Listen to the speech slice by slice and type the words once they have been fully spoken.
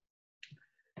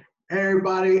Hey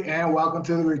everybody, and welcome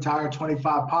to the Retire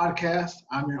 25 podcast.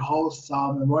 I'm your host,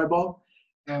 Solomon Roybo,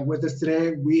 and with us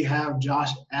today we have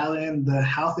Josh Allen, the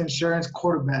health insurance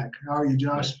quarterback. How are you,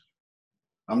 Josh?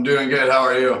 I'm doing good. How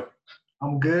are you?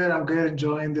 I'm good.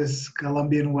 Enjoying this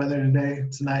Colombian weather today.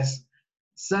 It's a nice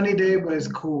sunny day, but it's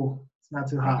cool. It's not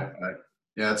too hot.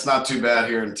 Yeah, it's not too bad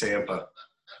here in Tampa.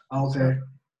 Okay.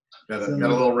 Got a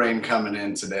little rain coming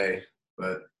in today,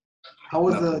 but how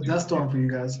was the dust storm for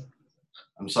you guys?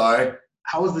 I'm sorry?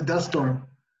 How was the dust storm?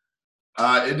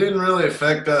 It didn't really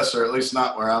affect us, or at least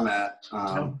not where I'm at.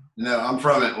 No, I'm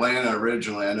from Atlanta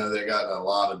originally. I know they got a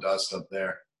lot of dust up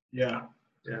there. Yeah.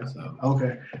 So.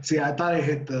 Okay. See, I thought it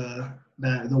hit the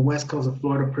west coast of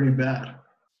Florida pretty bad.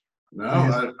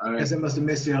 No, I guess it must have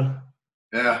missed you.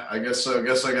 Yeah, I guess so. I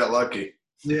guess I got lucky.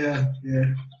 Yeah.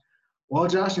 Well,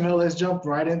 Josh, let's jump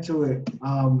right into it.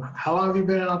 How long have you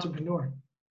been an entrepreneur?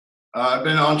 I've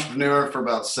been an entrepreneur for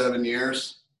about 7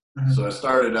 years. Mm-hmm. So I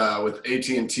started with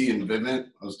AT&T and Vivint.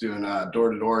 I was doing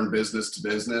door-to-door and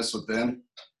business-to-business with them.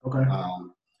 Okay.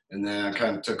 And then I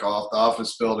kind of took off. The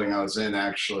office building I was in,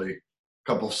 actually, a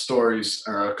couple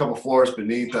floors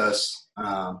beneath us.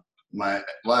 My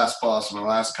last boss, my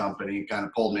last company, kind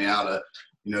of pulled me out of,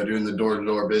 doing the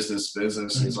door-to-door business.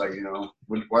 Mm-hmm. He's like,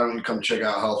 why don't you come check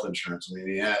out health insurance? I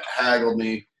mean, he haggled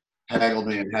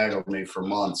me for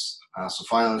months. So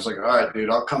finally I was like, all right, dude,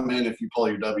 I'll come in if you pull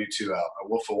your W-2 out. I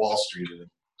Wolf of Wall Street it.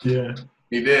 Yeah.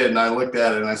 He did, and I looked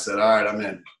at it and I said, all right, I'm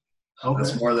in. Okay.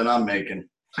 That's more than I'm making.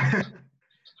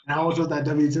 How much was that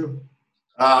W-2?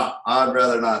 I'd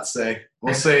rather not say.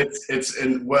 We'll say it's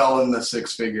in the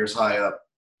six figures high up.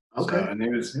 Okay.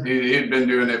 So, and he'd been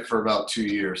doing it for about 2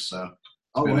 years, so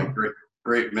it's been a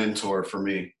great mentor for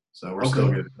me. So we're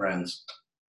still good friends.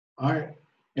 All right.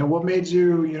 And what made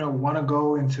you, want to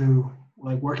go into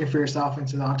working for yourself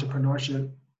into the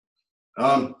entrepreneurship?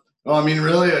 Well, I mean,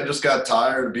 really, I just got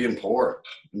tired of being poor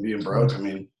and being broke. I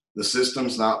mean, the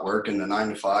system's not working. The 9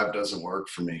 to 5 doesn't work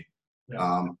for me.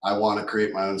 Yeah. I want to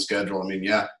create my own schedule. I mean,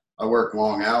 yeah, I work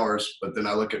long hours, but then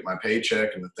I look at my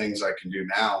paycheck and the things I can do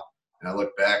now. And I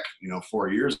look back, 4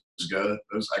 years ago,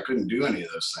 I couldn't do any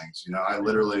of those things. I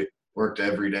literally worked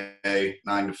every day,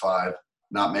 9 to 5,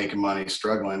 not making money,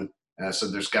 struggling. And I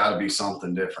said, there's got to be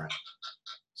something different.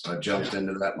 So I jumped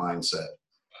into that mindset.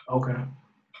 Okay.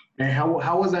 And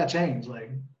how was that change?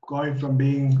 Going from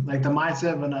being the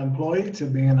mindset of an employee to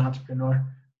being an entrepreneur?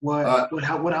 What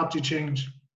helped you change?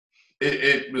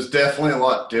 It was definitely a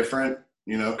lot different,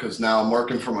 because now I'm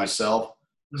working for myself.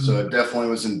 Mm-hmm. So it definitely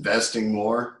was investing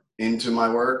more into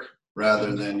my work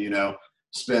rather than,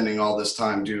 spending all this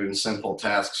time doing simple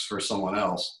tasks for someone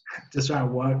else. Just trying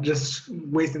to what? Just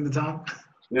wasting the time?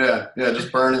 Yeah,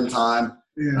 just burning time.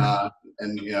 Yeah.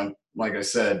 And, like I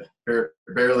said,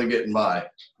 barely getting by.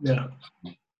 Yeah.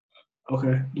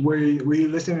 Okay. Were you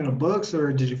listening to books,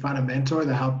 or did you find a mentor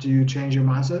that helped you change your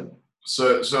mindset?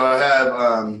 So I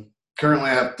have currently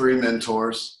I have 3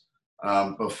 mentors.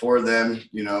 Before them,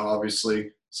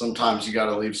 obviously sometimes you got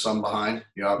to leave some behind.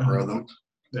 You outgrow them,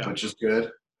 which is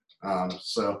good.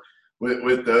 So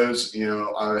with those,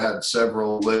 I had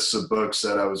several lists of books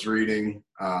that I was reading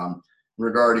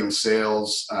regarding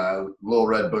sales. Little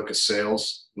Red Book of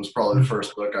Sales was probably the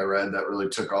first book I read that really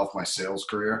took off my sales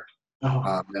career.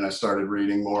 And I started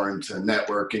reading more into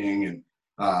networking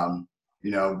and,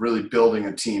 really building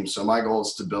a team. So my goal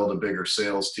is to build a bigger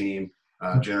sales team,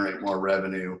 generate more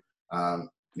revenue,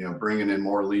 bringing in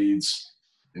more leads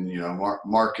and,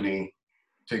 marketing,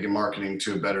 taking marketing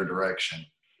to a better direction.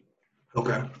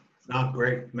 Okay.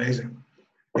 Great. Amazing.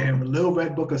 And Little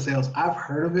Red Book of Sales, I've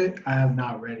heard of it. I have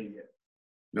not read it yet.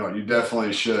 No, you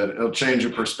definitely should. It'll change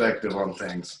your perspective on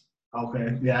things.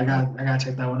 Okay. Yeah, I got to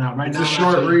check that one out. It's a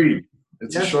short read.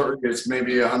 It's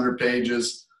maybe 100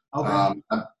 pages. Okay.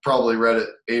 I've probably read it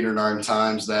 8 or 9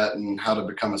 times, that and How to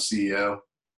Become a CEO.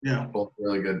 Yeah. Both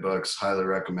really good books. Highly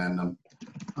recommend them.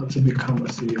 How to Become a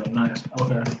CEO. Nice.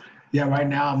 Okay. Yeah, right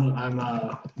now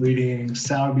I'm reading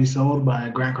Sell or Be Sold by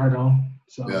Grant Cardone.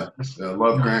 So yeah, I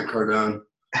love Grant Cardone.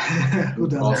 Who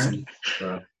doesn't?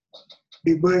 Awesome.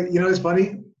 But it's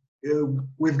funny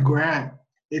with Grant.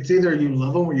 It's either you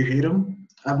love him or you hate him.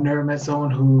 I've never met someone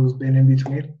who's been in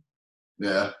between.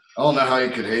 Yeah, I don't know how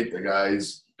you could hate the guy.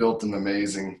 He's built an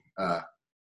amazing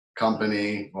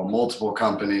company, multiple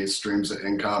companies, streams of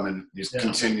income, and he's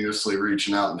continuously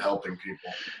reaching out and helping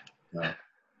people.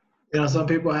 Some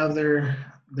people have their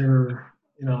their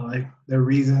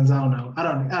reasons. I don't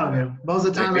know. Most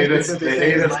of the time, they hate us because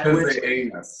they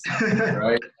hate us,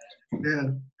 right?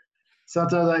 Yeah.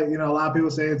 Sometimes, a lot of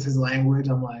people say it's his language.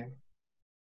 I'm like,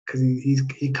 because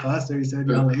he cussed or he said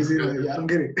you're lazy. I don't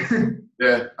get it.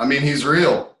 Yeah, I mean, he's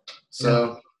real.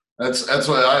 So That's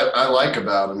what I like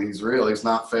about him. He's real. He's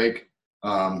not fake.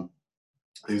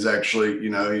 He's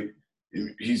actually,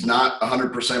 he's not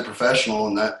 100% professional,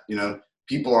 and that,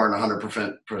 people aren't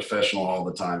 100% professional all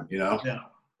the time, Yeah.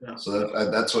 So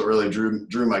that's what really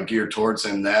drew my gear towards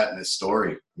him, that and his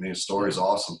story. I mean, his story's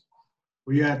awesome.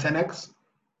 Were you at 10X?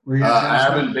 I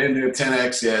haven't been to a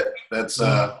 10X yet. That's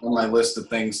on my list of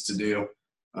things to do.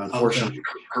 Unfortunately,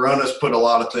 Corona's put a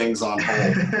lot of things on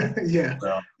hold. Yeah.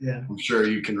 So I'm sure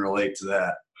you can relate to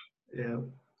that. Yeah.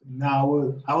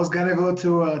 No, I was going to go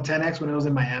to a 10X when it was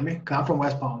in Miami, 'cause I'm from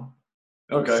West Palm.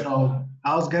 Okay. So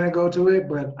I was going to go to it,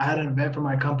 but I had an event for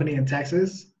my company in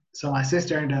Texas. So my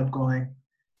sister ended up going.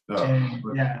 Oh. And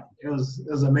yeah, it was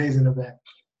an amazing event.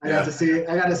 I got to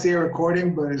see a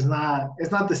recording, but it's not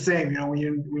the same, when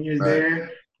you're Right.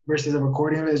 there versus a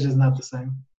recording of it, it's just not the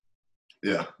same.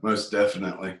 Yeah, most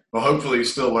definitely. Well, hopefully you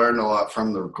still learned a lot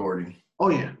from the recording. Oh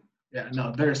yeah. Yeah,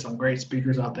 no, there's some great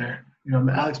speakers out there.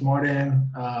 Alex Martin,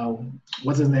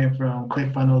 what's his name from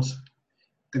ClickFunnels?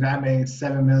 The guy made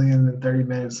 $7 million in 30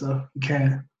 minutes, so you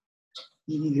can't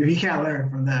learn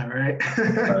from that, right?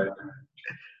 Right.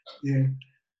 Yeah.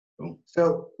 Cool.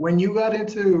 So when you got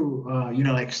into,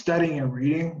 like studying and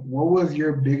reading, what was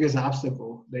your biggest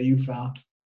obstacle that you found?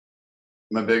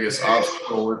 My biggest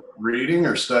obstacle with reading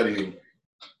or studying?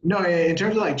 No, in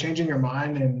terms of like changing your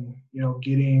mind and,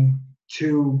 getting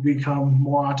to become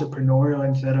more entrepreneurial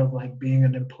instead of like being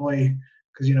an employee.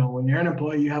 Because, when you're an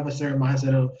employee, you have a certain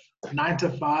mindset of 9 to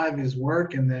 5 is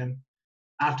work. And then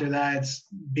after that, it's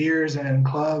beers and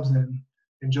clubs and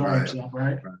enjoying yourself,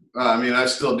 right? I mean, I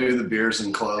still do the beers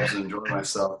and clubs and enjoy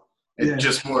myself. It's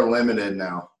just more limited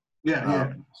now.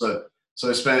 Yeah. So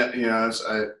I spent,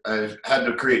 I had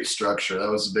to create structure. That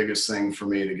was the biggest thing for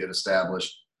me to get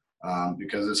established,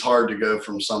 because it's hard to go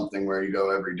from something where you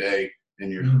go every day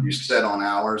and you're set on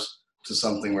hours to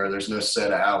something where there's no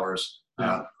set hours.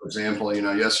 For example,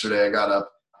 yesterday I got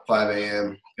up 5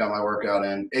 a.m., got my workout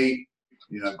in 8.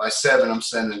 By 7, I'm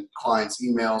sending clients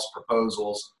emails,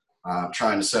 proposals,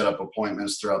 trying to set up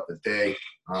appointments throughout the day.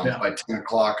 By 10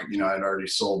 o'clock, I'd already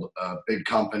sold a big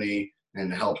company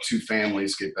and helped 2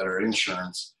 families get better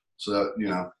insurance. So,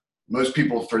 most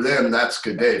people, for them, that's a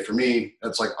good day. For me,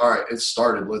 that's like, all right, it's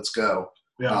started, let's go.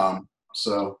 Yeah.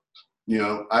 So,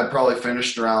 I probably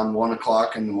finished around 1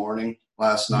 o'clock in the morning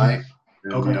last night.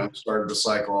 And, started the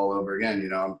cycle all over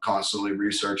again. I'm constantly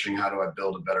researching, how do I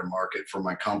build a better market for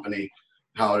my company?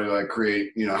 How do I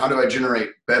create, how do I generate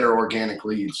better organic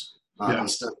leads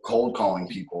instead of cold calling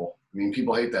people? I mean,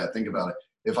 people hate that. Think about it.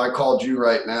 If I called you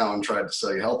right now and tried to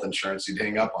sell you health insurance, you'd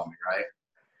hang up on me, right?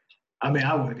 I mean,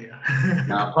 I would, yeah.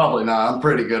 No, probably not. I'm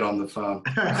pretty good on the phone.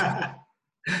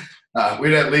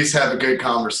 We'd at least have a good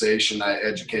conversation. I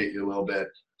educate you a little bit.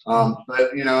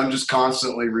 But, I'm just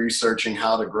constantly researching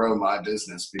how to grow my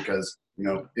business because,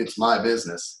 it's my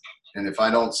business. And if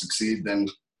I don't succeed, then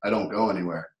I don't go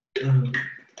anywhere. Mm-hmm.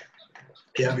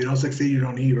 Yeah, if you don't succeed, you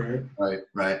don't eat, right?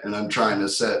 Right. And I'm trying to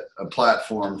set a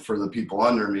platform for the people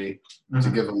under me to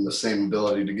give them the same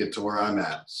ability to get to where I'm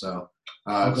at. So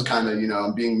it's kind of,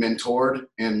 I'm being mentored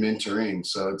and mentoring.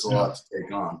 So it's a lot to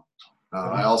take on.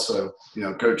 I also,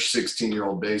 coach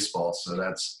 16-year-old baseball. So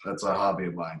that's a hobby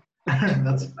of mine.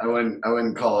 I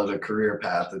wouldn't call it a career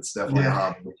path. It's definitely a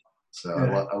hobby. So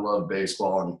I love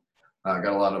baseball, and I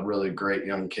got a lot of really great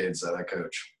young kids that I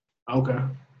coach. Okay.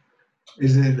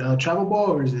 Is it travel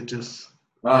ball or is it just?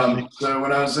 So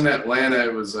when I was in Atlanta,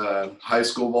 it was high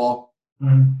school ball.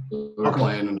 Mm-hmm. We were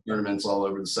playing in tournaments all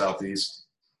over the Southeast.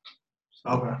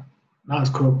 Okay. That's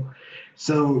cool.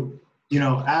 So,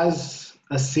 as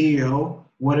a CEO,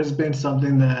 what has been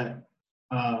something that,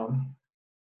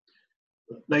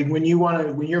 like when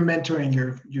you're mentoring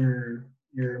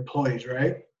your employees,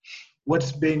 right?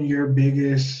 What's been your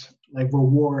biggest like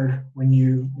reward when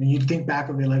you think back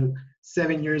of it, like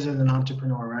 7 years as an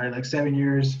entrepreneur, right? Like 7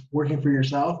 years working for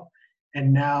yourself,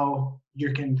 and now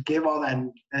you can give all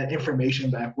that information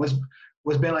back. What's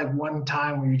been like one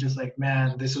time where you're just like,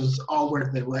 man, this was all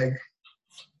worth it? Like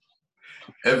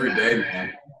every day,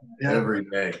 man. Yeah. Every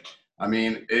day. I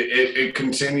mean, it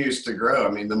continues to grow.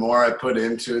 I mean, the more I put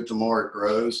into it, the more it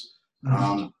grows.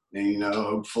 And,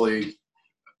 hopefully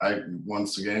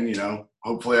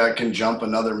hopefully I can jump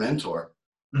another mentor.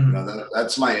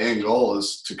 That's my end goal,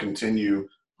 is to continue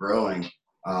growing.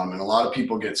 And a lot of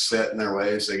people get set in their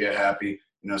ways. They get happy.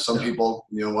 Some people,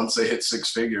 once they hit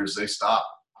 6 figures, they stop.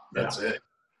 That's it.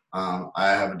 I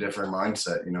have a different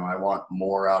mindset. I want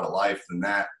more out of life than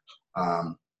that.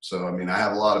 So, I mean, I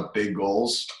have a lot of big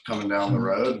goals coming down the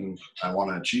road, and I want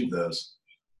to achieve those.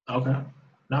 Okay.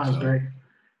 No, that's great.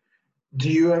 Do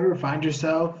you ever find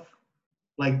yourself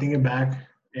like thinking back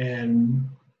and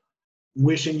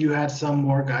wishing you had some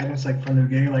more guidance, like from the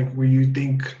beginning, like where you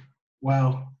think,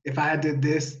 wow, if I had did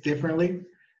this differently,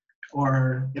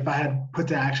 or if I had put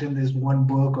to action this one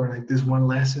book or like this one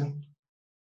lesson?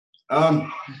 I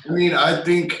mean, I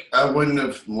think I wouldn't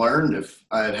have learned if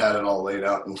I had had it all laid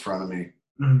out in front of me.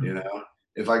 Mm-hmm. You know,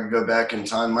 if I could go back in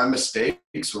time, my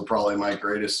mistakes were probably my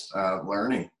greatest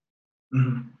learning.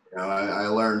 Mm-hmm. You know, I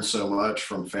learned so much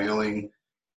from failing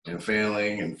and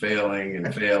failing and failing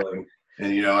and failing.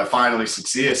 And, you know, I finally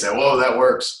succeeded. I said, whoa, that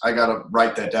works. I got to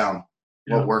write that down.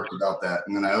 Yeah. What worked about that?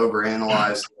 And then I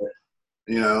overanalyzed it,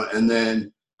 you know, and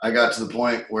then I got to the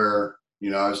point where, you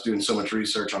know, I was doing so much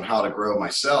research on how to grow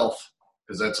myself,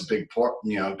 because that's a big part,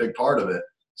 you know, a big part of it.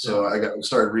 So I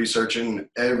started researching.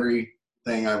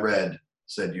 Everything I read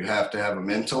said you have to have a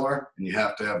mentor and you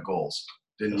have to have goals.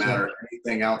 Didn't matter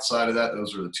anything outside of that.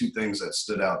 Those were the two things that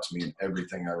stood out to me in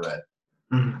everything I read.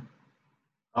 Mm-hmm.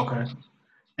 Okay.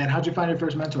 And how'd you find your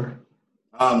first mentor?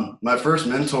 My first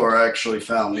mentor actually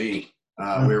found me.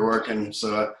 We were working,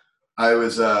 so I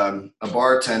was a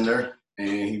bartender, and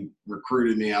he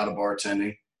recruited me out of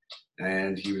bartending.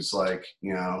 And he was like,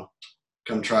 you know,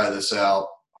 come try this out.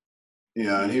 You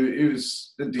know, and he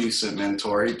was a decent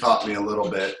mentor. He taught me a little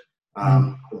bit.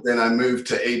 But then I moved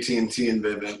to AT&T and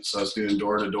Vivint, so I was doing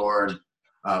door-to-door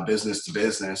and business to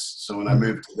business. So when I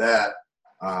moved to that,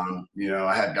 you know,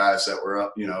 I had guys that were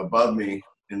up, you know, above me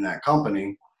in that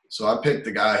company. So I picked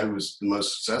the guy who was the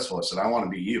most successful. I said, I want to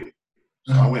be you.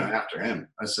 So I went after him.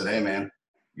 I said, hey, man,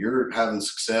 you're having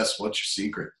success. What's your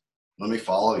secret? Let me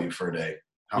follow you for a day.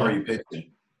 How are you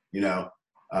pitching? You know,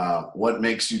 what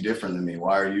makes you different than me?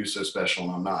 Why are you so special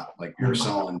and I'm not? Like, you're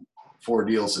selling 4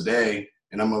 deals a day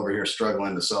and I'm over here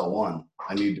struggling to sell 1.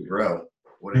 I need to grow.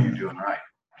 What are you doing right?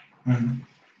 Mm-hmm.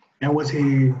 And was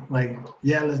he like,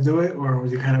 yeah, let's do it? Or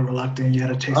was he kind of reluctant? You had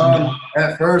to chase him down?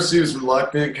 At first he was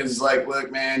reluctant because he's like,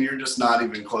 look, man, you're just not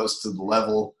even close to the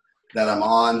level that I'm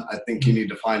on. I think you need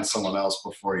to find someone else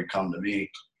before you come to me.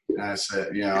 And I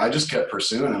said, you know, I just kept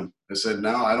pursuing him. I said,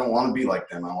 no, I don't want to be like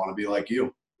them. I want to be like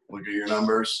you. Look at your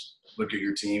numbers. Look at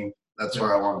your team. That's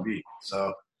where I want to be.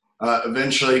 So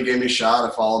eventually he gave me a shot.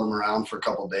 I followed him around for a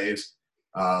couple of days.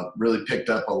 Really picked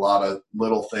up a lot of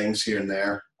little things here and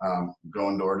there,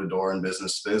 going door to door and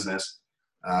business to business.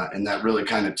 And that really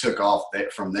kind of took off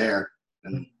from there.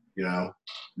 And, you know,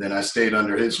 then I stayed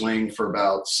under his wing for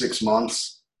about 6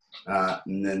 months.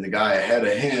 And then the guy ahead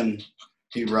of him,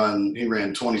 he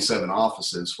ran 27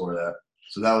 offices for that.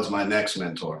 So that was my next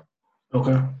mentor.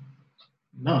 Okay.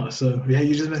 No, so yeah,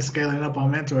 you just been scaling up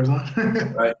on mentors, huh?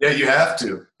 Right. Yeah, you have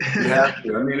to. You have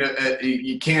to. I mean,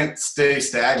 you can't stay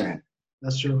stagnant.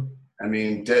 That's true. I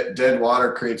mean, dead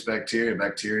water creates bacteria.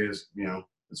 Bacteria is, you know,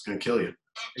 it's going to kill you.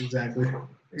 Exactly.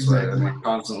 That's right. I'm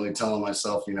constantly telling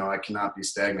myself, you know, I cannot be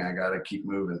stagnant. I got to keep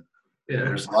moving. Yeah.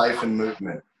 There's life and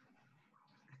movement.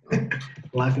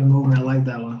 Life and movement. I like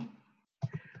that one.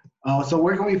 So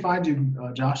where can we find you,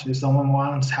 Josh? If someone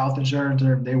wants health insurance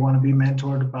or if they want to be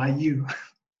mentored by you,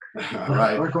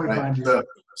 right? Where can we find you?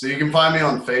 So you can find me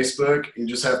on Facebook. You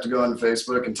just have to go on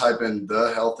Facebook and type in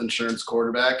The Health Insurance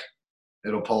Quarterback.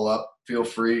 It'll pull up. Feel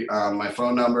free. My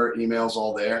phone number, email's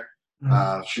all there.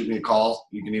 Shoot me a call.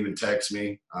 You can even text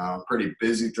me. I'm pretty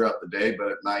busy throughout the day,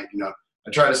 but at night, you know,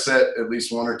 I try to set at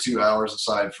least 1 or 2 hours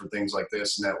aside for things like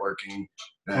this, networking,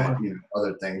 and you know,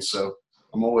 other things. So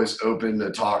I'm always open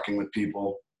to talking with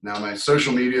people. Now, my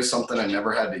social media is something I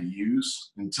never had to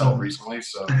use until recently,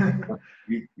 so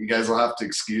you guys will have to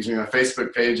excuse me. My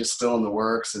Facebook page is still in the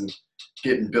works and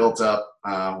getting built up,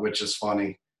 which is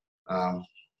funny,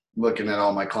 looking at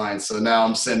all my clients. So now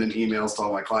I'm sending emails to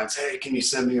all my clients, hey, can you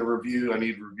send me a review? I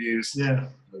need reviews. Yeah.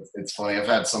 It's funny. I've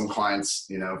had some clients,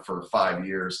 you know, for 5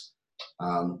 years.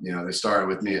 You know, they started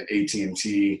with me at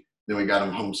AT&T. Then we got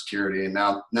them home security, and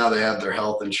now they have their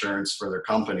health insurance for their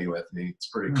company with me. It's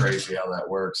pretty crazy how that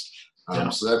works.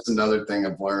 So that's another thing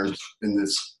I've learned in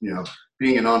this, you know,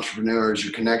 being an entrepreneur is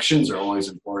your connections are always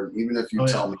important, even if you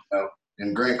tell me no.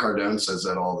 And Grant Cardone says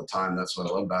that all the time. That's what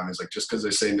I love about him. He's like, just because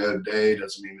they say no today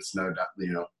doesn't mean it's no,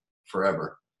 you know,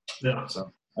 forever. Yeah.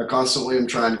 So I constantly am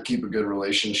trying to keep a good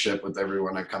relationship with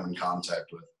everyone I come in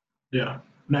contact with. Yeah.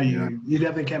 No, you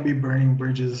definitely can't be burning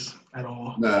bridges at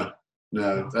all.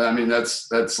 No, I mean, that's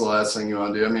the last thing you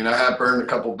want to do. I mean, I have burned a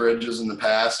couple bridges in the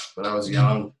past, but I was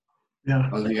young. Yeah.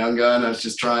 I was a young guy, and I was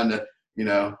just trying to, you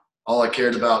know, all I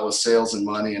cared about was sales and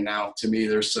money. And now to me,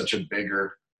 there's such a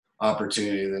bigger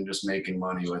opportunity than just making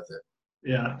money with it.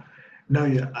 Yeah. No,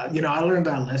 yeah. You know, I learned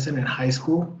that lesson in high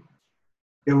school.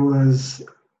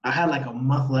 I had like a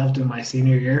month left in my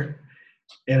senior year.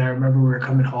 And I remember we were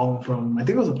coming home from, I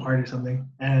think it was a party or something.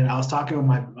 And I was talking with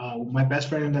my best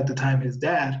friend at the time, his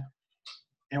dad.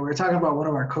 and we were talking about one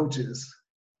of our coaches.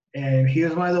 And he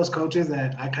was one of those coaches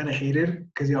that I kind of hated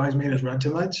because he always made us run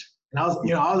too much. And I was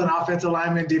an offensive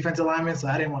lineman, defensive lineman, so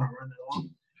I didn't want to run at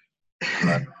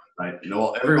all. Right.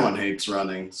 No, everyone hates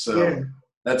running. So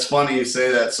that's funny you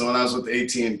say that. So when I was with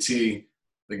AT&T,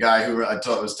 the guy who I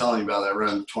was telling you about that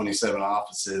run 27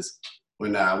 offices,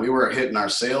 when we were hitting our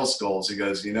sales goals, he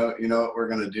goes, you know what we're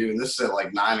going to do? And this is at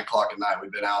like 9 o'clock at night.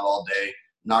 We've been out all day,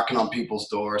 knocking on people's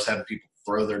doors, having people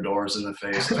throw their doors in the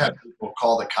face. I've had people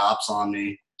call the cops on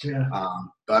me. Yeah.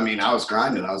 But I mean, I was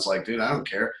grinding. I was like, dude, I don't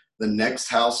care. The next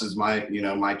house is my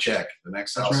check. The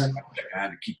next house is my check. I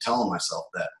had to keep telling myself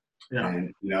that. Yeah.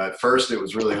 And, at first it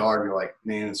was really hard. You're like,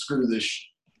 man, screw this.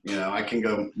 I can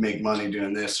go make money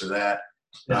doing this or that.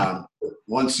 Yeah.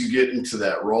 Once you get into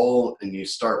that role and you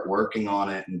start working on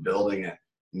it and building it,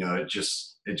 it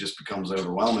just becomes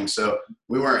overwhelming. So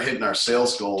we weren't hitting our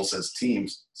sales goals as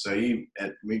teams. So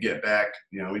we get back,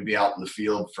 we'd be out in the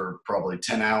field for probably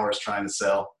 10 hours trying to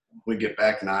sell. We'd get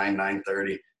back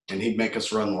 9:30, and he'd make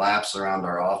us run laps around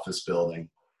our office building.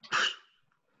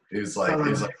 It was like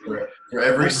for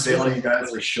every sale you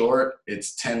guys are short,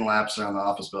 it's 10 laps around the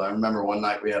office building. I remember one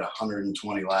night we had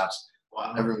 120 laps.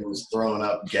 Wow. Everyone was throwing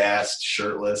up, gassed,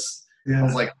 shirtless. Yeah. I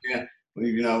was like, man,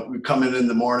 we come in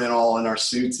the morning all in our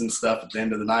suits and stuff. At the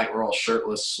end of the night, we're all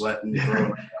shirtless, sweating,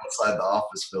 throwing outside the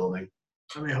office building.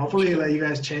 I mean, hopefully you let you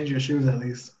guys change your shoes at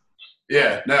least.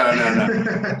 Yeah,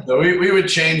 no. So we would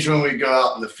change when we go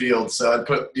out in the field. So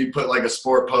you put like a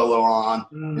sport polo on,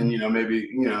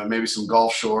 and maybe some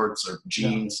golf shorts or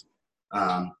jeans.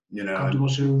 Comfortable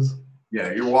shoes.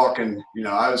 Yeah, you're walking.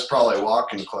 I was probably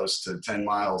walking close to 10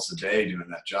 miles a day doing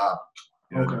that job.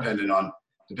 Depending on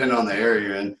the area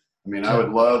you're in. I mean, I would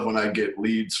love when I get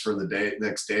leads for the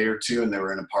next day or two, and they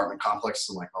were in apartment complexes.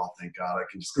 I'm like, oh, thank God, I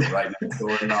can just go right next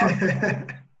door and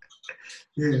knock.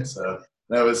 Yeah. So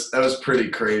that was pretty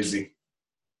crazy.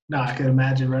 No, I can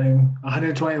imagine running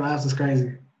 120 laps is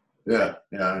crazy. Yeah.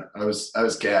 I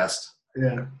was gassed.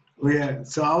 Yeah. Well, yeah.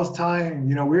 So I was telling,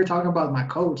 we were talking about my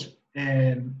coach,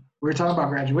 and we were talking about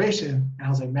graduation, and I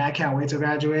was like, man, I can't wait to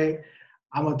graduate.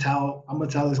 I'm gonna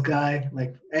tell this guy,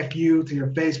 like, F you to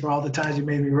your face for all the times you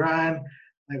made me run,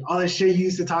 like all this shit you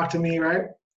used to talk to me, right?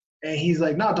 And he's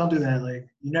like, no, don't do that. Like,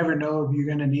 you never know if you're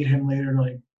gonna need him later.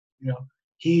 Like,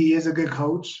 he is a good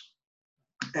coach.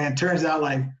 And it turns out,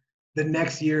 like, the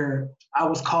next year I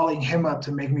was calling him up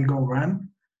to make me go run.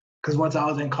 Because once I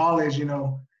was in college,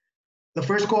 the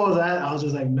first goal of that, I was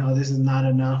just like, no, this is not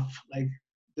enough. Like,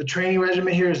 the training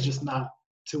regimen here is just not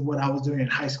to what I was doing in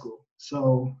high school.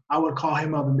 So I would call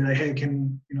him up and be like, hey,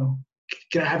 can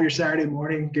I have your Saturday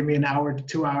morning? Give me an hour to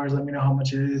 2 hours. Let me know how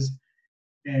much it is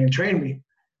and train me.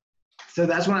 So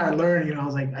that's when I learned, I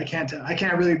was like, I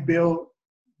can't really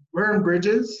burn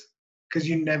bridges because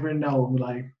you never know.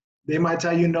 Like, they might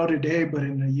tell you no today, but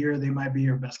in a year they might be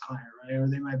your best client, right? Or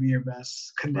they might be your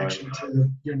best connection to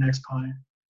your next client.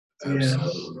 So, yeah.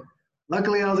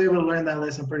 Luckily, I was able to learn that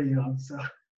lesson pretty young, so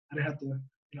I didn't have to,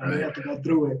 I didn't have to go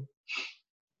through it.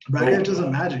 But I can just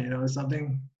imagine, it's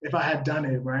something. If I had done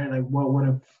it, right, like what would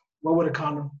have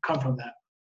come from that?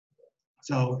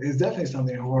 So it's definitely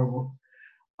something horrible.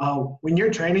 When you're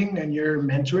training and you're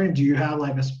mentoring, do you have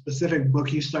like a specific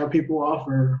book you start people off,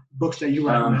 or books that you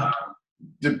recommend?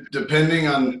 Depending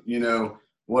on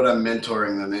what I'm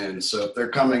mentoring them in. So if they're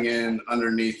coming in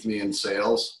underneath me in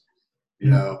sales,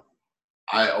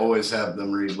 I always have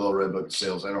them read Little Red Book of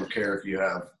Sales. I don't care if you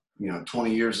have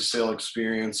 20 years of sales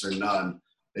experience or none.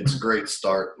 It's a great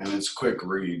start, and it's a quick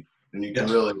read, and you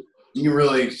can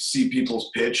really see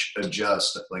people's pitch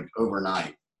adjust like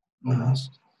overnight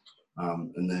almost.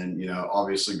 And then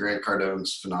obviously Grant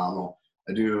Cardone's phenomenal.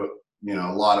 I do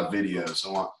a lot of videos.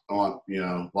 I want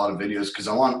a lot of videos because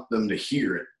I want them to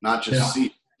hear it, not just see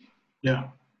it. Yeah.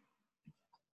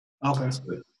 Okay.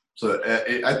 So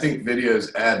I think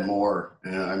videos add more.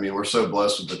 I mean, we're so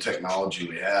blessed with the technology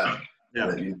we have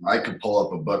that I could pull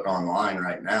up a book online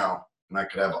right now, and I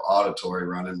could have an auditory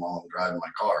running while I'm driving my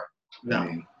car. Yeah. I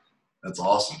mean, that's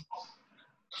awesome.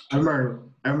 I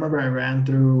remember I ran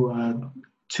through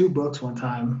 2 books one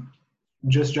time,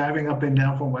 just driving up and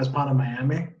down from West Palm to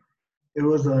Miami. It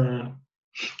was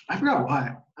I forgot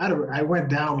why. I went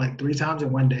down like 3 times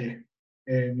in one day,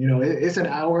 and it's an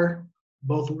hour.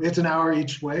 It's an hour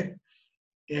each way,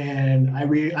 and I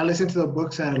listen to the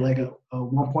books at like a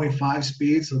 1.5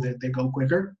 speed so that they go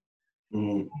quicker.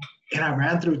 Mm-hmm. And I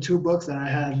ran through 2 books that I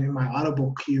had in my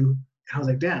Audible queue, and I was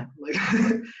like, damn, like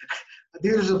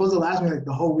these are supposed to last me like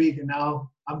the whole week, and now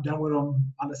I'm done with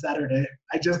them on a Saturday.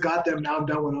 I just got them, now I'm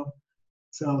done with them.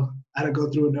 So I had to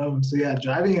go through them. So yeah,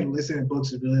 driving and listening to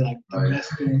books is really like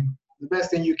the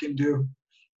best thing you can do.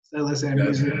 Start listening to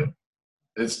music.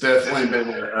 It's definitely been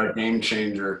a game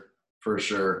changer for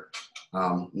sure.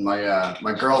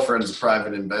 My girlfriend's a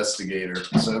private investigator,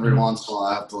 so every once in a while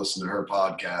I have to listen to her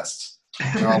podcasts.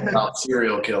 They're all about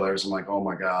serial killers. I'm like, oh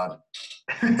my god.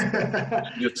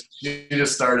 She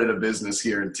just started a business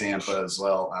here in Tampa as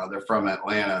well. They're from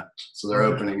Atlanta, so they're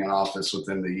opening an office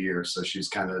within the year. So she's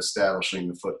kind of establishing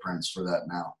the footprints for that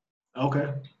now.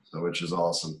 Okay. So which is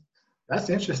awesome. That's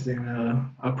interesting.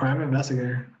 A private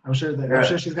investigator. I'm sure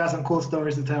she's got some cool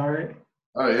stories to tell, right?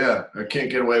 Oh yeah, I can't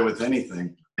get away with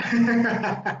anything.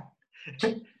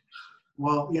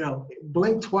 Well,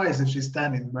 blink twice if she's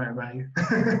standing by you.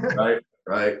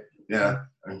 Right. Yeah.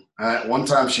 One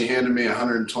time she handed me a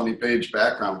 120-page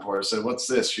background report. I said, "What's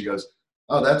this?" She goes,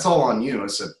 "Oh, that's all on you." I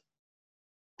said,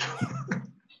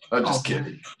 "I'm just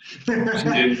kidding." She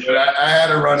didn't. But I had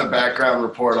to run a background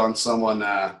report on someone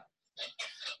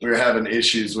we were having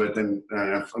issues with, and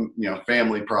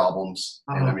family problems.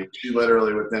 And I mean, she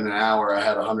literally within an hour, I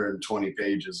had 120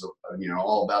 pages of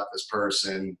all about this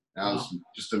person. And I was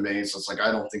just amazed. It's like,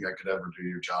 I don't think I could ever do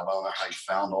your job. I don't know how you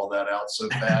found all that out so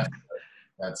fast.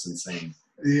 That's insane.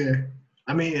 Yeah,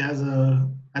 I mean, as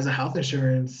a health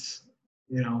insurance,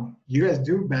 you guys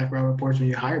do background reports when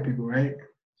you hire people, right?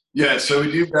 Yeah, so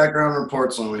we do background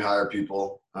reports when we hire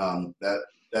people.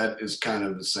 That is kind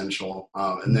of essential.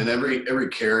 And then every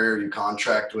carrier you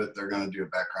contract with, they're going to do a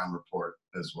background report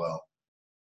as well.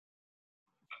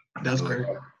 That's great.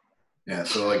 Yeah,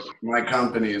 so like my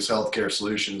company is Healthcare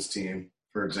Solutions Team,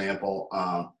 for example.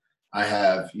 I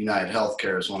have United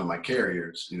Healthcare as one of my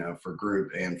carriers, for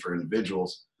group and for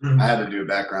individuals. Mm-hmm. I had to do a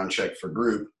background check for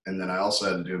group, and then I also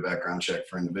had to do a background check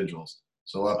for individuals.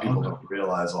 So a lot of people don't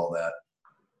realize all that.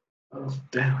 Oh,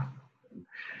 damn.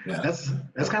 Yeah.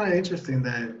 That's kind of interesting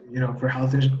that, for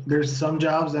health insurance, there's some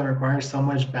jobs that require so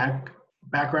much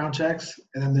background checks,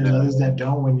 and then there's others that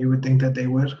don't when you would think that they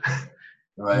would.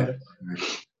 Right.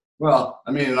 Well,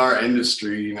 I mean, in our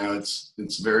industry,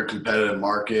 it's a very competitive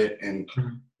market, and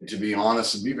to be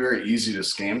honest, it'd be very easy to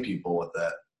scam people with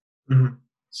that. Mm-hmm.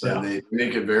 So they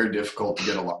make it very difficult to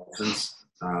get a license.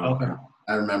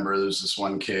 I remember there's this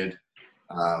one kid,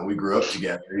 we grew up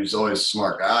together. He was always a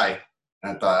smart guy.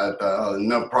 I thought, oh,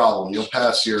 no problem. You'll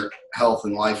pass your health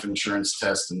and life insurance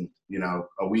test in,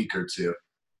 a week or two.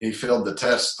 He failed the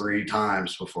test 3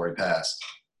 times before he passed.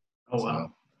 Oh, wow.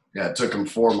 So, yeah, it took him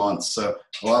 4 months. So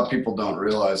a lot of people don't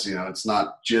realize, it's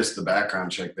not just the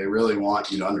background check. They really want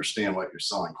you to understand what you're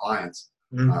selling clients.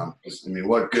 Mm-hmm.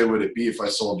 What good would it be if I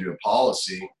sold you a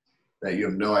policy that you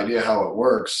have no idea how it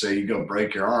works? Say you go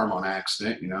break your arm on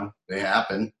accident, they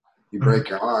happen. You break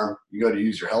your arm, you go to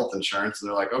use your health insurance, and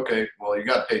they're like, okay, well, you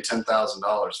got to pay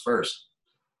 $10,000 first.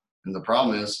 And the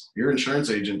problem is your insurance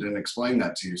agent didn't explain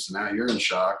that to you. So now you're in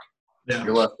shock. Yeah.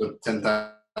 You're left with a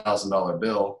 $10,000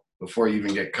 bill before you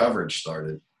even get coverage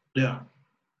started. Yeah.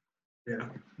 Yeah.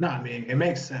 No, I mean, it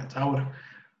makes sense. I don't have,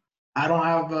 I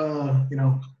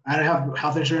don't have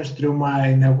health insurance through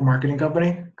my network marketing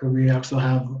company because we also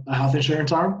have a health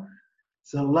insurance arm.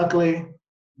 So luckily,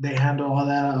 they handle all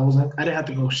that. I didn't have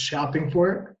to go shopping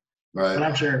for it. Right. But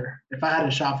I'm sure if I had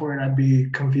to shop for it, I'd be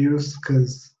confused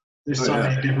because there's so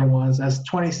many different ones. As a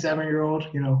 27-year-old,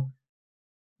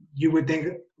 you would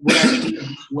think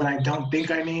what I don't think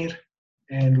I need,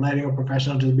 and letting a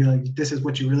professional just be like, this is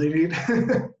what you really need.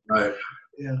 Right.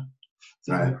 Yeah.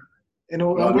 So, right. And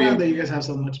I'm glad that you guys have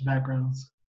so much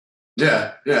backgrounds.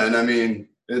 Yeah. And I mean,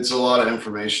 it's a lot of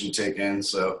information to take in.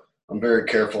 So I'm very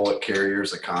careful what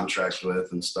carriers I contract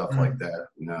with and stuff like that.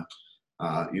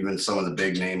 Even some of the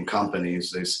big name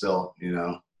companies, they still,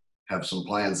 have some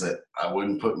plans that I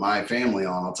wouldn't put my family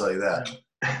on. I'll tell you that.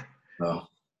 So.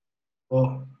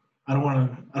 Well, I don't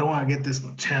want to get this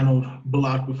channel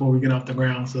blocked before we get off the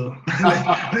ground. So,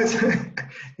 health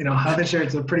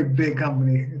insurance is a pretty big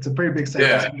company. It's a pretty big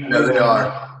sector. Yeah, they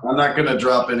are. I'm not going to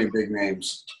drop any big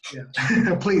names.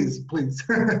 Yeah, please.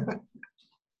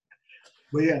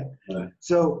 But yeah,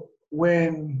 so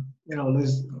when,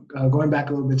 going back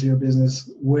a little bit to your business,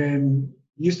 when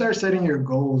you start setting your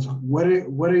goals, what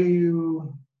are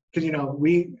you, because,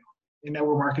 we, in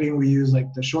network marketing, we use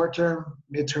like the short-term,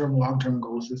 mid-term, long-term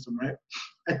goal system, right?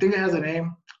 I think it has a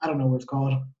name. I don't know what it's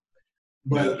called.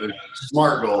 But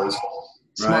SMART goals.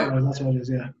 SMART goals, that's what it is,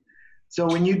 yeah. So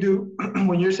when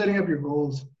you're setting up your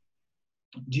goals,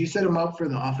 do you set them up for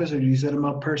the office or do you set them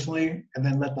up personally and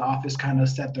then let the office kind of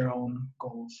set their own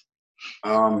goals?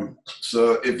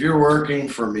 So if you're working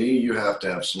for me, you have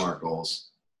to have SMART goals.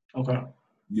 Okay.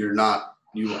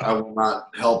 I will not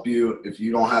help you if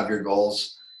you don't have your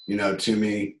goals, to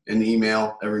me in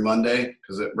email every Monday,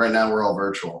 because right now we're all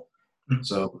virtual. Mm-hmm.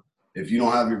 So if you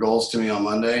don't have your goals to me on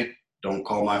Monday, don't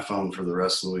call my phone for the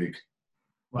rest of the week.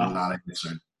 Wow. I'm not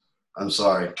answering. I'm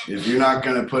sorry. If you're not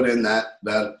going to put in that,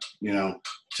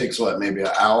 takes what, maybe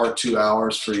an hour, 2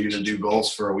 hours for you to do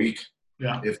goals for a week?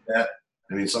 Yeah. If that,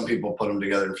 I mean, some people put them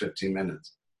together in 15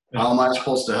 minutes. Yeah. How am I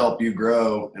supposed to help you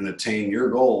grow and attain your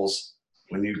goals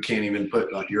when you can't even put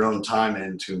your own time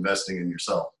into investing in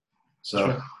yourself? So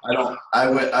Sure.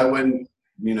 I wouldn't,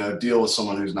 deal with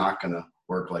someone who's not going to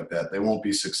work like that. They won't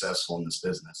be successful in this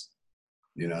business.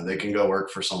 They can go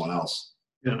work for someone else.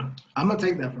 Yeah, I'm gonna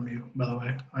take that from you. By the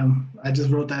way, I just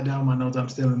wrote that down in my notes. I'm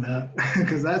stealing that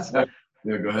because that's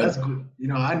Yeah, go ahead. That's good.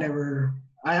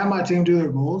 I have my team do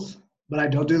their goals, but I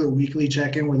don't do the weekly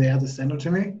check-in where they have to send them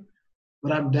to me.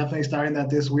 But I'm definitely starting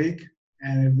that this week.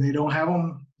 And if they don't have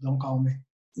them, don't call me.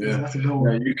 Yeah, that's a good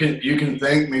one. Yeah, you can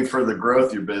thank me for the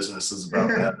growth your business is about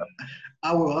that.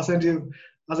 I will. I'll send you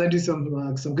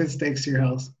some good steaks to your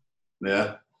house.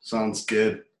 Yeah, sounds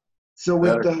good. So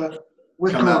with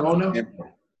Corona,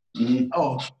 mm-hmm.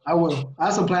 Oh, I will. I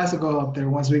have some plans to go up there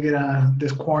once we get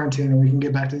this quarantine and we can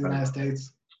get back to the United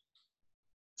States.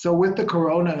 So with the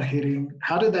Corona hitting,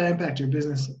 how did that impact your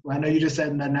business? I know you just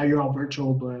said that now you're all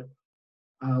virtual, but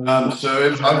I've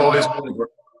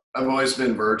always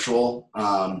been virtual.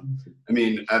 I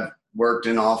mean, I've worked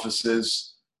in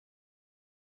offices.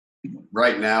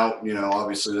 Right now,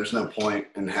 obviously there's no point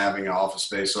in having an office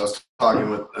space. So I was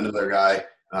talking with another guy.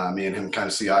 Me and him kind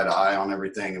of see eye to eye on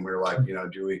everything, and we were like,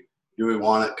 do we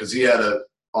want it? Because he had an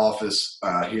office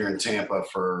here in Tampa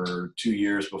for 2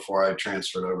 years before I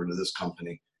transferred over to this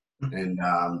company, and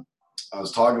I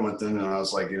was talking with him, and I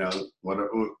was like,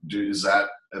 is that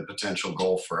a potential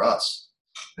goal for us?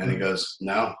 And he goes,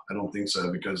 no, I don't think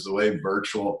so, because the way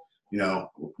virtual,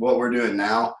 what we're doing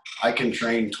now, I can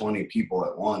train 20 people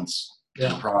at once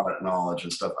in product knowledge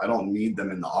and stuff. I don't need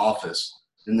them in the office,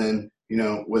 and then.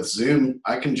 With Zoom,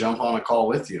 I can jump on a call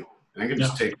with you and I can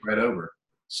just take right over.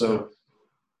 So,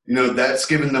 that's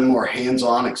given them more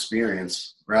hands-on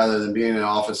experience rather than being in an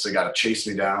office. They got to chase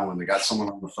me down when they got someone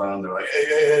on the phone. They're like,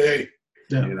 hey.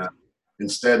 Yeah.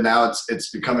 Instead now it's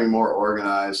becoming more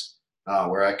organized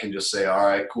where I can just say, all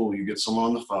right, cool. You get someone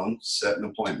on the phone, set an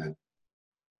appointment.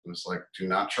 It's like, do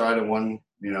not try to a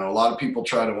lot of people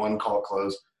try to one call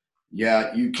close.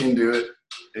 Yeah, you can do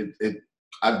it.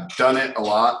 I've done it a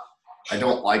lot. I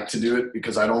don't like to do it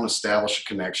because I don't establish a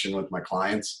connection with my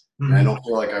clients. Mm-hmm. And I don't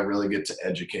feel like I really get to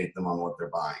educate them on what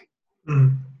they're buying.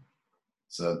 Mm-hmm.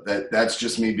 So that's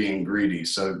just me being greedy.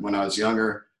 So when I was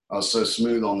younger, I was so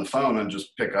smooth on the phone and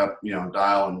just pick up,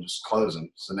 dial and just close them.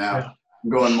 So now I'm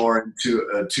going more into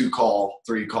a 2-call,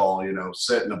 3-call,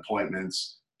 setting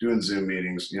appointments, doing Zoom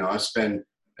meetings. I spend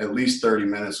at least 30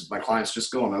 minutes with my clients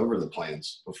just going over the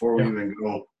plans before we even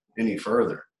go any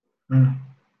further. Mm-hmm.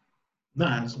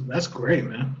 No, that's great,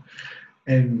 man.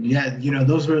 And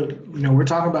those were, we're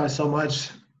talking about it so much,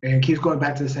 and it keeps going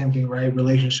back to the same thing, right?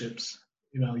 Relationships.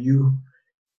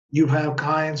 You have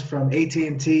clients from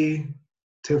AT&T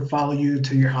to follow you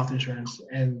to your health insurance,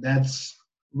 and that's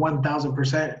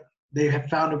 1,000%. They have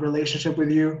found a relationship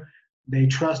with you. They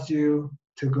trust you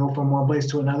to go from one place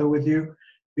to another with you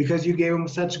because you gave them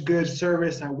such good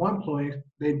service at one point.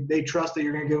 They trust that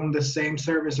you're going to give them the same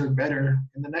service or better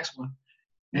in the next one.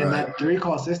 And that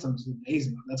 3-call system is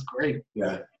amazing. That's great.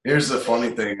 Yeah. Here's the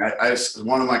funny thing. I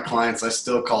one of my clients, I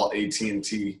still call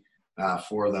AT&T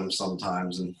for them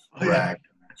sometimes and brag.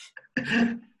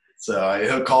 So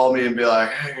he'll call me and be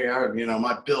like, hey,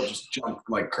 my bill just jumped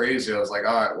like crazy. I was like,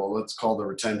 all right, well, let's call the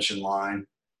retention line.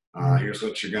 Here's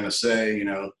what you're going to say.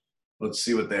 Let's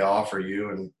see what they offer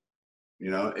you. And,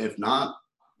 if not,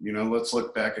 let's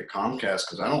look back at Comcast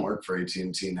because I don't work for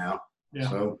AT&T now. Yeah.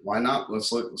 So why not? Let's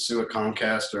see what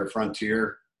Comcast or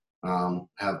Frontier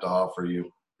have to offer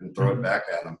you and throw it back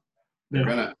at them.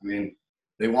 They're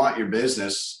they want your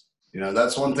business.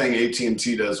 That's one thing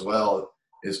AT&T does well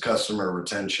is customer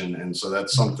retention. And so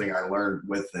that's something I learned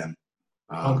with them.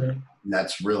 And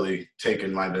that's really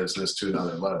taken my business to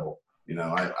another level.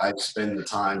 I spend the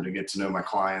time to get to know my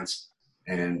clients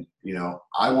and,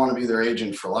 I want to be their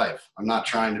agent for life. I'm not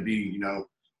trying to be,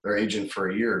 their agent for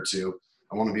a year or two.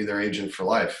 I want to be their agent for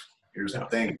life. Here's the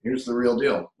thing. Here's the real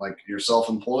deal. Like you're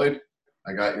self-employed.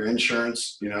 I got your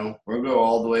insurance, we'll go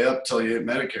all the way up till you hit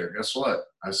Medicare. Guess what?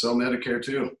 I sell Medicare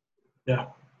too. Yeah.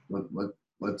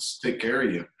 Let's take care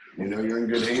of you. You're in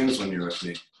good hands when you're with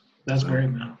me. That's great,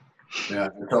 man. Yeah.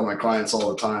 I tell my clients all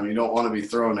the time, you don't want to be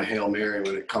throwing a Hail Mary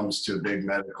when it comes to a big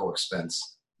medical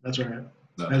expense. That's right.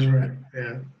 That's right.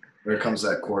 Yeah. There comes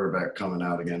that quarterback coming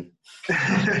out again.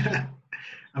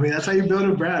 That's how you build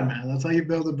a brand, man. That's how you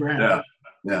build a brand.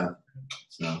 Yeah.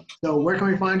 So where can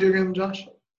we find you again, Josh?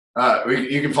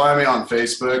 You can find me on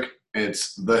Facebook.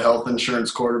 It's The Health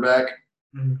Insurance Quarterback.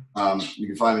 You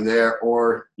can find me there,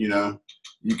 or, you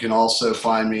can also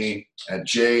find me at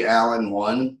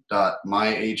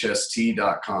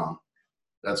jallen1.myhst.com.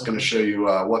 That's going to show you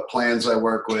what plans I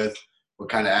work with, what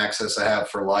kind of access I have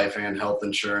for life and health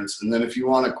insurance. And then if you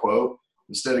want a quote,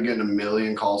 instead of getting a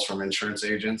million calls from insurance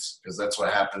agents, because that's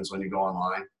what happens when you go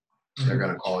online, they're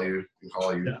going to call you and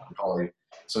call you and call you.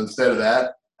 So instead of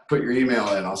that, put your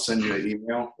email in. I'll send you an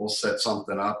email. We'll set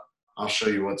something up. I'll show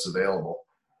you what's available.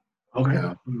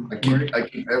 Okay. I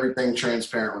keep everything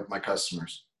transparent with my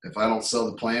customers. If I don't sell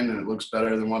the plan and it looks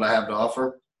better than what I have to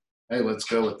offer, hey, let's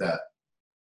go with that.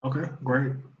 Okay,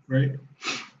 great.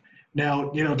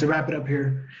 Now, to wrap it up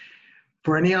here,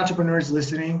 for any entrepreneurs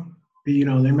listening, they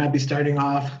might be starting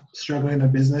off struggling in their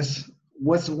business.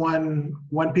 What's one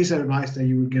piece of advice that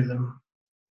you would give them?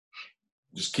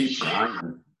 Just keep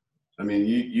grinding. I mean,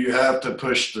 you have to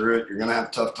push through it. You're going to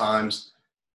have tough times.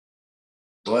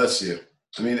 Bless you.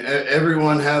 I mean,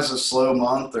 everyone has a slow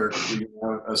month or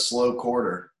a slow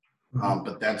quarter,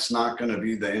 but that's not going to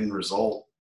be the end result.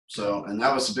 So, and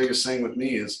that was the biggest thing with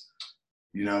me is,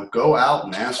 go out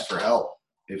and ask for help.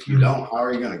 If you don't, how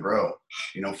are you going to grow?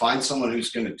 Find someone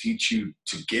who's going to teach you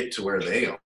to get to where they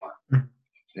are.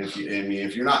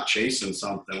 If you're not chasing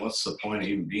something, what's the point of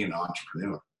even being an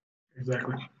entrepreneur?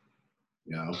 Exactly.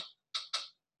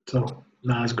 So,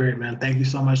 no, it's great, man. Thank you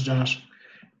so much, Josh.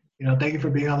 Thank you for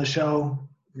being on the show.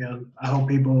 I hope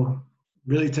people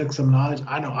really took some knowledge.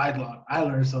 I know I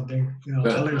learned something.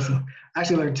 I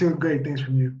actually learned two great things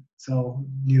from you. So,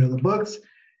 the books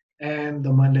and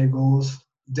the Monday goals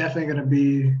definitely going to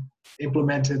be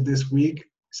implemented this week.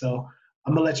 So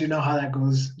I'm going to let you know how that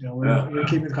goes. We're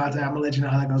keeping contact. I'm going to let you know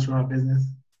how that goes for our business.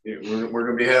 Yeah, we're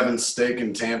going to be having steak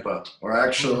in Tampa. Or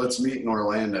actually, let's meet in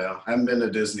Orlando. I haven't been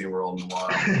to Disney World in a while.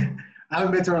 I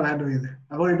haven't been to Orlando either.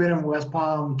 I've only been in West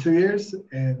Palm 2 years,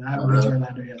 and I haven't been to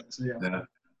Orlando yet. So, yeah.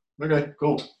 Okay,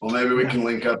 cool. Well, maybe we can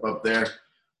link up there.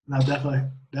 No, definitely.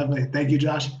 Thank you,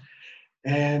 Josh.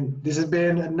 And this has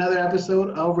been another episode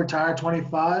of Retire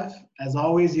 25. As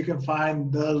always, you can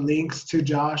find the links to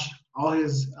Josh. All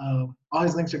his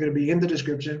links are going to be in the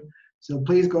description. So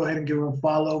please go ahead and give him a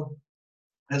follow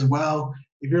as well.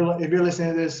 If you're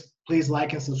listening to this, please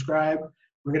like and subscribe.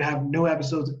 We're going to have new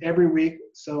episodes every week.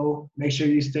 So make sure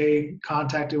you stay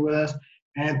contacted with us.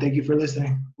 And thank you for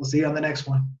listening. We'll see you on the next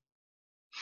one.